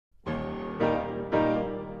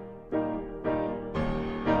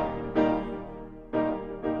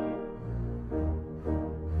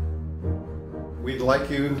we'd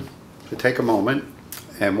like you to take a moment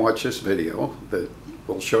and watch this video that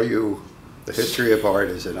will show you the history of art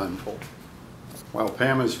as it unfolds. While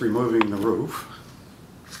Pam is removing the roof,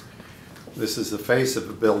 this is the face of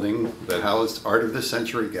a building that housed Art of the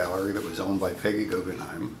Century Gallery that was owned by Peggy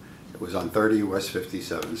Guggenheim. It was on 30 West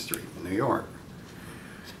 57th Street in New York.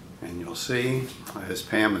 And you'll see, as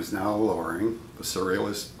Pam is now lowering the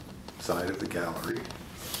surrealist side of the gallery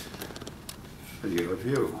for your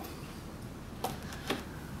view.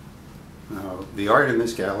 Now, the art in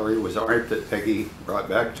this gallery was art that Peggy brought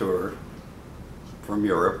back to her from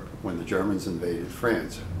Europe when the Germans invaded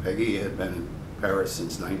France. Peggy had been in Paris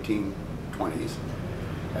since 1920s.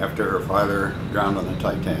 After her father drowned on the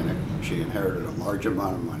Titanic, she inherited a large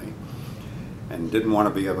amount of money and didn't want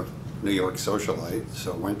to be a New York socialite,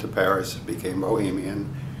 so went to Paris, became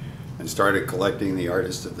bohemian, and started collecting the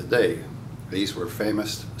artists of the day. These were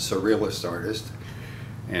famous surrealist artists,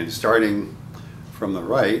 and starting from the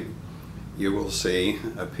right, you will see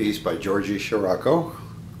a piece by Georgi Chirocco,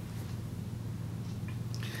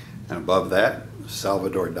 and above that,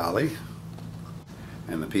 Salvador Dali,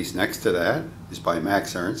 and the piece next to that is by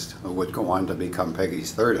Max Ernst, who would go on to become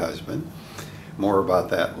Peggy's third husband. More about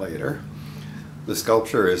that later. The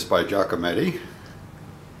sculpture is by Giacometti.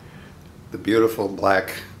 The beautiful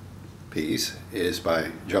black piece is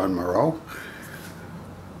by John Moreau.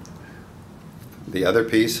 The other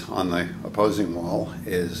piece on the opposing wall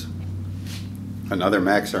is another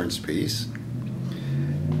Max Ernst piece.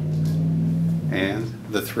 And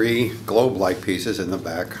the three globe-like pieces in the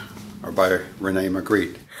back are by René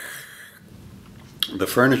Magritte. The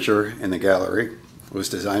furniture in the gallery was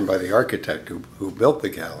designed by the architect who built the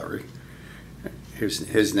gallery.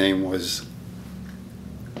 His name was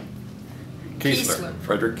Kiesler,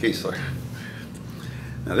 Frederick Kiesler.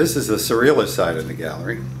 Now this is the surrealist side of the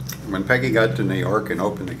gallery. When Peggy got to New York and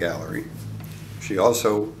opened the gallery, she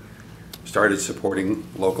also started supporting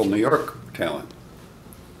local New York talent.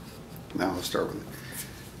 Now I'll start with it.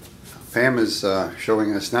 Pam is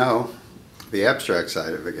showing us now the abstract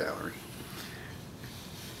side of the gallery.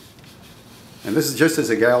 And this is just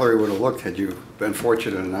as a gallery would have looked had you been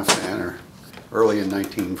fortunate enough to enter early in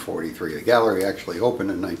 1943. The gallery actually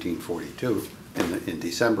opened in 1942, in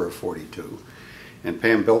December of 42. And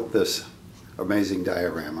Pam built this amazing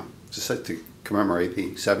diorama to commemorate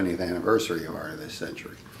the 70th anniversary of Art of this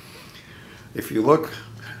Century. If you look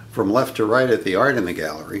from left to right at the art in the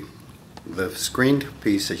gallery, the screened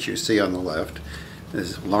piece that you see on the left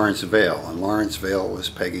is Laurence Vail, and Laurence Vail was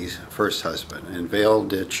Peggy's first husband. And Vail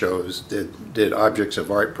did objects of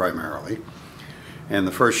art primarily. And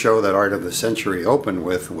the first show that Art of the Century opened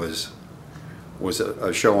with was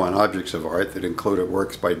a show on objects of art that included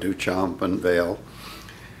works by Duchamp and Vail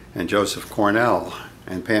and Joseph Cornell.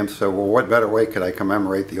 And Pam said, well, what better way could I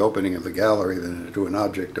commemorate the opening of the gallery than to do an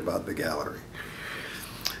object about the gallery?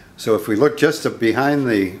 So if we look just behind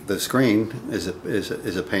the screen is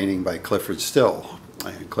a painting by Clyfford Still.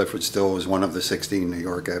 Clyfford Still was one of the 16 New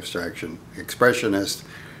York abstraction expressionists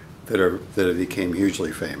that became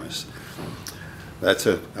hugely famous. That's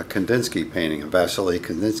a Kandinsky painting, a Vasily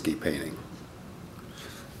Kandinsky painting.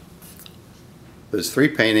 There's three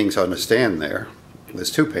paintings on the stand there.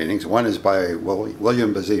 There's two paintings. One is by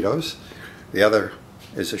William Bezitos. The other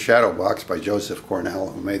is a shadow box by Joseph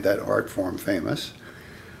Cornell, who made that art form famous.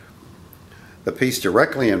 The piece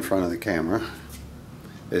directly in front of the camera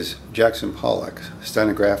is Jackson Pollock's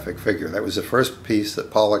stenographic figure. That was the first piece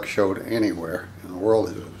that Pollock showed anywhere in the world.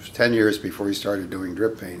 It was 10 years before he started doing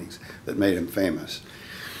drip paintings that made him famous.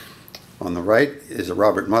 On the right is a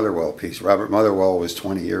Robert Motherwell piece. Robert Motherwell was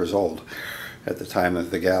 20 years old at the time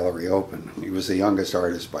that the gallery opened. He was the youngest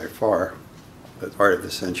artist by far that Art of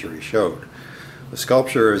the Century showed. The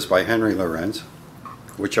sculpture is by Henry Lorenz,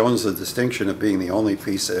 which owns the distinction of being the only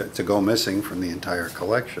piece to go missing from the entire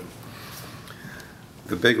collection.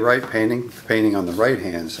 The big right painting, the painting on the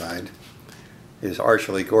right-hand side, is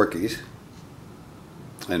Arshile Gorky's,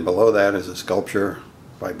 and below that is a sculpture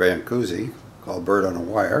by Brancusi called Bird on a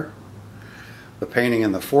Wire. The painting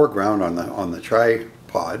in the foreground on the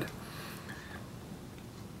tripod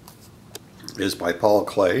is by Paul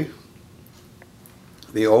Klee.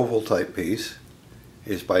 The oval type piece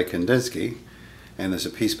is by Kandinsky, and there's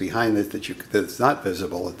a piece behind it that's not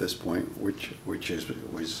visible at this point, which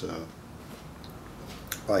was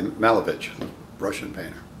by Malevich, a Russian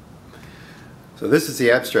painter. So this is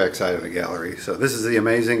the abstract side of the gallery. So this is the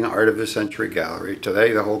amazing Art of the Century gallery.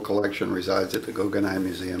 Today the whole collection resides at the Guggenheim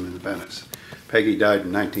Museum in Venice. Peggy died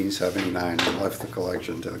in 1979 and left the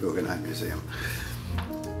collection to the Guggenheim Museum.